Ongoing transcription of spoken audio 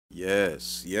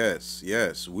Yes, yes,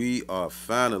 yes. We are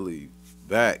finally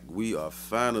back. We are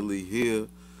finally here.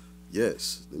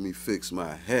 Yes, let me fix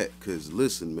my hat. Cause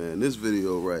listen, man, this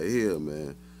video right here,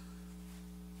 man.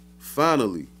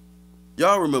 Finally,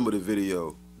 y'all remember the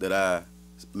video that I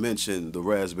mentioned the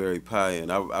Raspberry Pi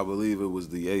in? I believe it was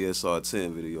the ASR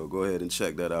 10 video. Go ahead and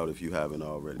check that out if you haven't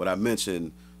already. But I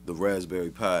mentioned the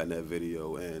Raspberry Pi in that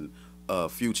video and a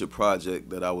future project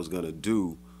that I was gonna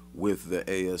do with the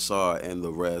ASR and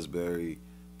the Raspberry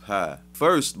Pi.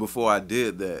 First, before I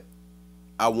did that,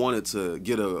 I wanted to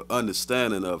get an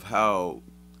understanding of how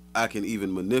I can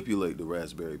even manipulate the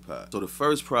Raspberry Pi. So the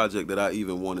first project that I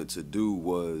even wanted to do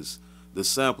was the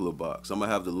Samplerbox. I'm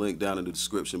gonna have the link down in the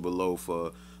description below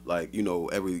for, like,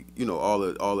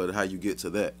 all of how you get to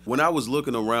that. When I was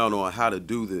looking around on how to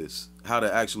do this, how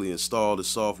to actually install the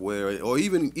software, or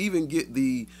even get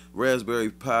the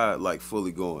Raspberry Pi like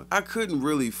fully going, I couldn't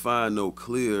really find no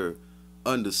clear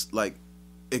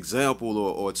example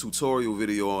or tutorial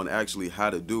video on actually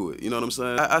how to do it. You know what I'm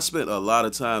saying? I spent a lot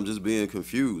of time just being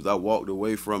confused. I walked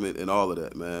away from it and all of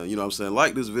that, man. You know what I'm saying?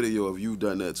 Like this video if you've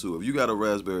done that too. If you got a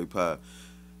Raspberry Pi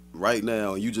right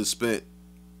now and you just spent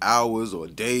hours or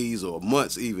days or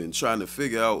months even trying to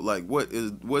figure out like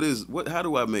how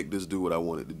do I make this do what I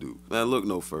want it to do, man, look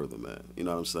no further, man. You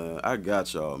know what I'm saying? I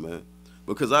got y'all, man,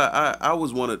 because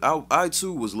I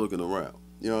too was looking around.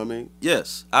 You know what I mean?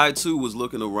 Yes, I too was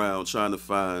looking around trying to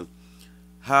find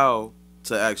how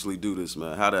to actually do this,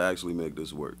 man, how to actually make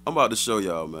this work. I'm about to show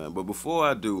y'all, man, but before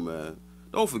I do, man,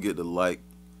 don't forget to like,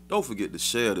 don't forget to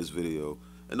share this video,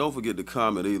 and don't forget to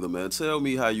comment either, man. Tell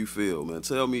me how you feel, man.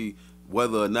 Tell me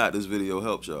whether or not this video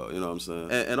helps y'all, you know what I'm saying?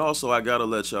 And also, I gotta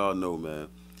let y'all know, man,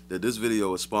 that this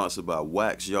video is sponsored by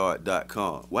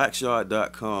waxyard.com.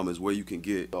 Waxyard.com is where you can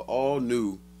get the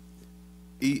all-new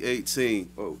E18,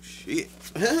 oh shit,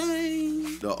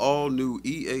 the all-new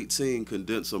E18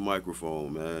 condenser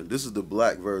microphone, man. This is the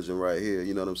black version right here,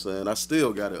 you know what I'm saying? I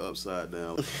still got it upside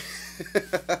down.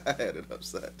 I had it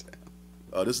upside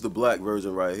down. This is the black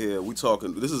version right here.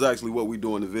 This is actually what we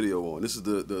doing the video on. This is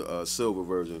the silver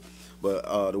version,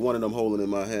 but the one that I'm holding in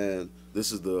my hand,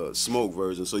 this is the smoke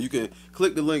version. So you can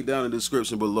click the link down in the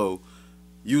description below,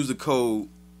 use the code,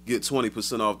 get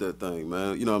 20% off that thing,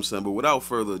 man. You know what I'm saying? But without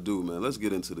further ado, man, let's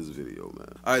get into this video,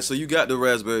 man. All right, so you got the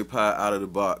Raspberry Pi out of the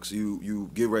box. You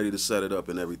get ready to set it up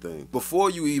and everything. Before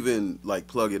you even like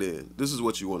plug it in, this is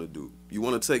what you want to do. You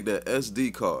want to take that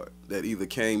SD card that either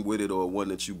came with it or one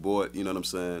that you bought, you know what I'm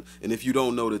saying? And if you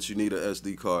don't know that you need an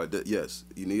SD card, yes,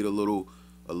 you need a little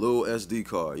SD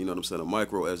card, you know what I'm saying? A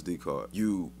micro SD card.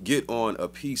 You get on a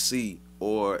PC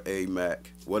or a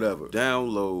Mac, whatever.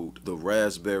 Download the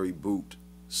Raspberry Boot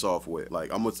software.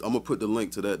 Like I'm gonna put the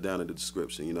link to that down in the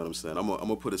description, you know what I'm saying? I'm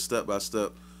gonna put it step by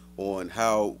step on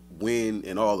how, when,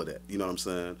 and all of that, you know what I'm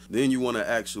saying? Then you want to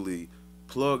actually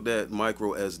plug that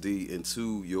micro SD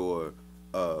into your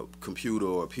computer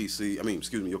or PC,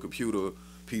 your computer,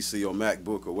 PC, or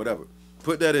MacBook or whatever.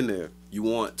 Put that in there. You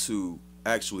want to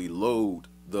actually load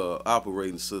the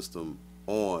operating system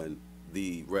on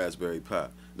the Raspberry Pi.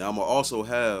 Now I'm gonna also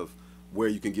have where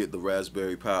you can get the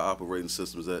Raspberry Pi operating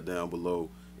systems at down below.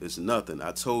 It's nothing.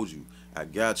 I told you. I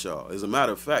got y'all. As a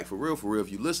matter of fact, for real,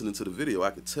 if you're listening to the video,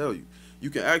 I could tell you, you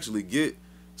can actually get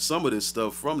some of this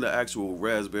stuff from the actual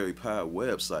Raspberry Pi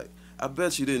website. I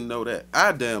bet you didn't know that.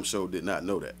 I damn sure did not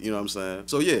know that. You know what I'm saying?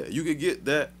 So yeah, you could get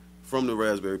that from the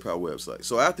Raspberry Pi website.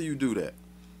 So after you do that,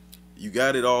 you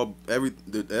got it all,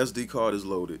 the SD card is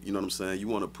loaded, you know what I'm saying? You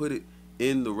want to put it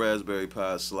in the Raspberry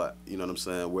Pi slot, you know what I'm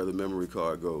saying, where the memory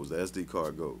card goes, the SD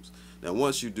card goes. Now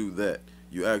once you do that,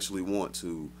 you actually want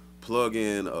to plug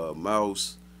in a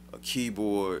mouse, a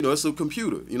keyboard. You know, it's a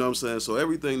computer, you know what I'm saying? So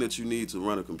everything that you need to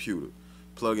run a computer,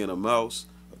 plug in a mouse,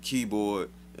 a keyboard,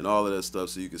 and all of that stuff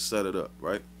so you can set it up,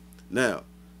 right? Now,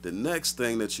 the next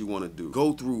thing that you want to do,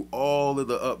 go through all of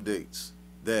the updates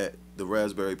that the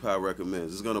Raspberry Pi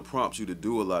recommends. It's going to prompt you to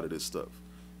do a lot of this stuff.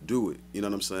 Do it, you know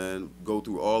what I'm saying? Go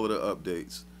through all of the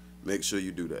updates. Make sure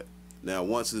you do that. Now,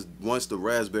 once the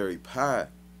Raspberry Pi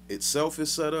itself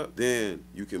is set up, then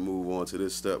you can move on to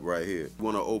this step right here. You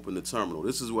want to open the terminal.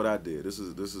 This is what I did. This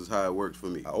is how it worked for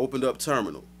me. I opened up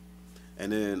terminal,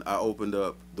 and then I opened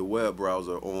up the web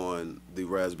browser on the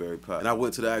Raspberry Pi, and I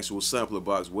went to the actual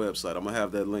Samplerbox website. I'm gonna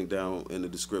have that link down in the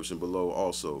description below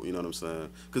also, you know what I'm saying?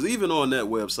 Because even on that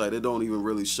website, it don't even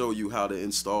really show you how to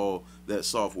install that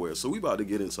software. So we about to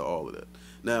get into all of that.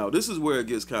 Now, this is where it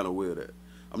gets kind of weird at.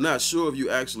 I'm not sure if you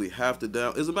actually have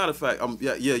to as a matter of fact,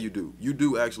 yeah, you do. You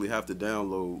do actually have to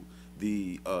download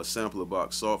the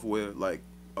Samplerbox software, like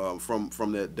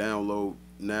from that download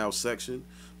now section.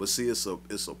 But see, it's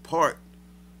a part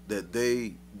that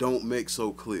they don't make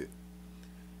so clear.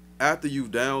 After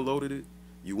you've downloaded it,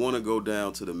 you want to go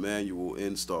down to the manual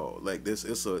install. Like this,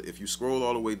 if you scroll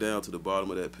all the way down to the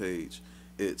bottom of that page,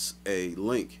 it's a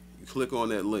link. You click on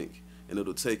that link and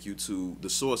it'll take you to the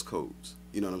source codes.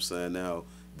 You know what I'm saying? Now,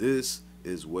 this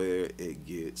is where it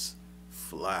gets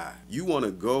fly. You want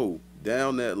to go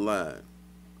down that line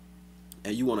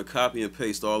and you want to copy and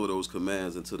paste all of those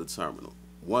commands into the terminal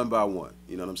one by one.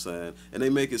 You know what I'm saying? And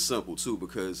they make it simple too,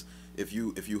 because if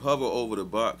you hover over the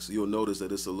box, you'll notice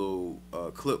that it's a little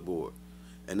clipboard,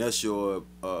 and that's your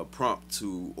prompt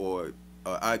to, or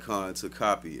icon to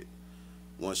copy it.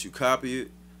 Once you copy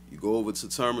it, you go over to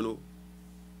terminal,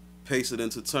 paste it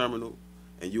into terminal,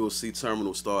 and you'll see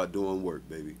terminal start doing work,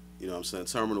 baby. You know what I'm saying?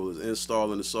 Terminal is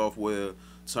installing the software,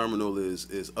 terminal is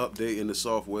updating the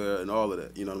software and all of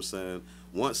that. You know what I'm saying?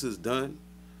 Once it's done,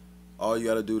 all you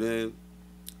gotta do then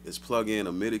is plug in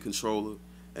a MIDI controller,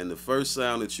 and the first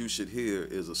sound that you should hear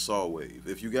is a saw wave.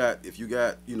 If you got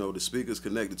you know, the speakers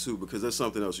connected too, because that's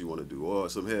something else you want to do, or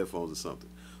some headphones or something.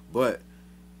 But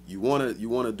you wanna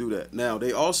do that. Now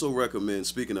they also recommend,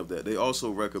 speaking of that, they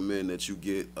also recommend that you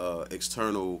get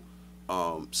external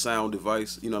sound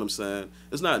device. You know what I'm saying?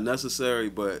 It's not necessary,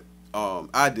 but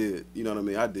I did. You know what I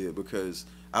mean? I did, because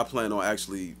I plan on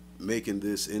actually making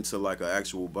this into like an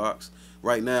actual box.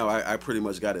 Right now, I pretty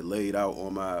much got it laid out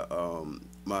on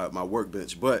my my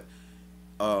workbench, but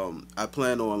I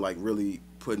plan on like really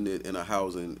putting it in a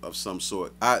housing of some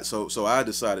sort. So I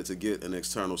decided to get an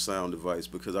external sound device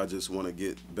because I just want to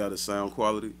get better sound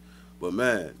quality. But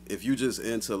man, if you just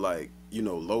into like, you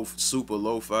know, super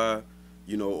lo-fi,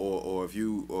 you know, or if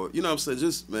you, or you know what I'm saying,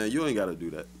 just, man, you ain't got to do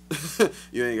that.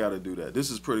 You ain't got to do that. This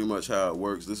is pretty much how it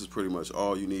works. This is pretty much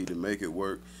all you need to make it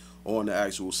work. On the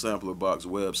actual Samplerbox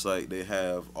website, they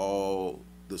have all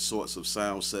the sorts of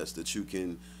sound sets that you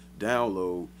can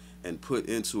download and put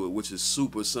into it, which is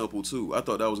super simple too. I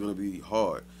thought that was going to be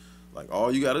hard. Like,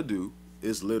 all you got to do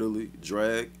is literally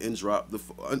drag and drop the,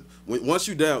 once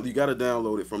you got to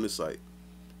download it from the site.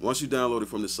 Once you download it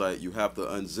from the site, you have to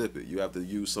unzip it. You have to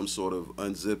use some sort of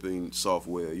unzipping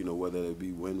software, you know, whether it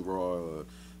be WinRAR or,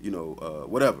 you know,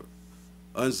 whatever.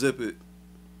 Unzip it,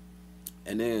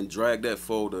 and then drag that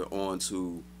folder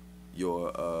onto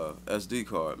your SD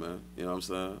card, man. You know what I'm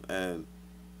saying? And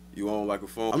you own like a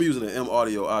phone. I'm using an M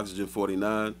Audio Oxygen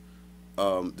 49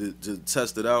 to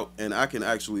test it out, and I can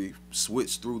actually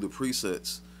switch through the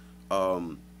presets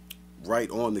right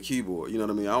on the keyboard. You know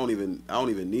what I mean? I don't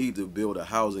even need to build a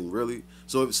housing, really.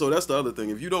 So that's the other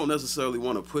thing. If you don't necessarily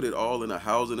want to put it all in a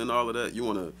housing and all of that, you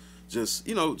want to just,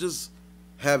 you know, just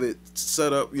have it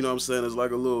set up, you know what I'm saying, as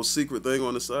like a little secret thing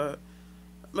on the side.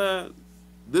 Man,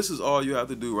 this is all you have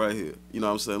to do right here. You know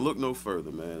what I'm saying? Look no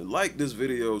further, man. Like this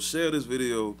video, share this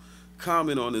video,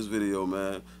 comment on this video,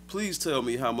 man. Please tell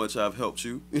me how much I've helped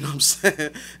you. You know what I'm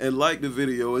saying? And like the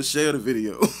video and share the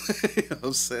video. You know what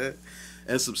I'm saying?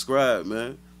 And subscribe,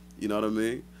 man. You know what I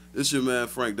mean? This your man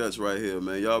Frank Dutch right here,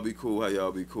 man. Y'all be cool how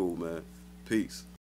y'all be cool, man. Peace.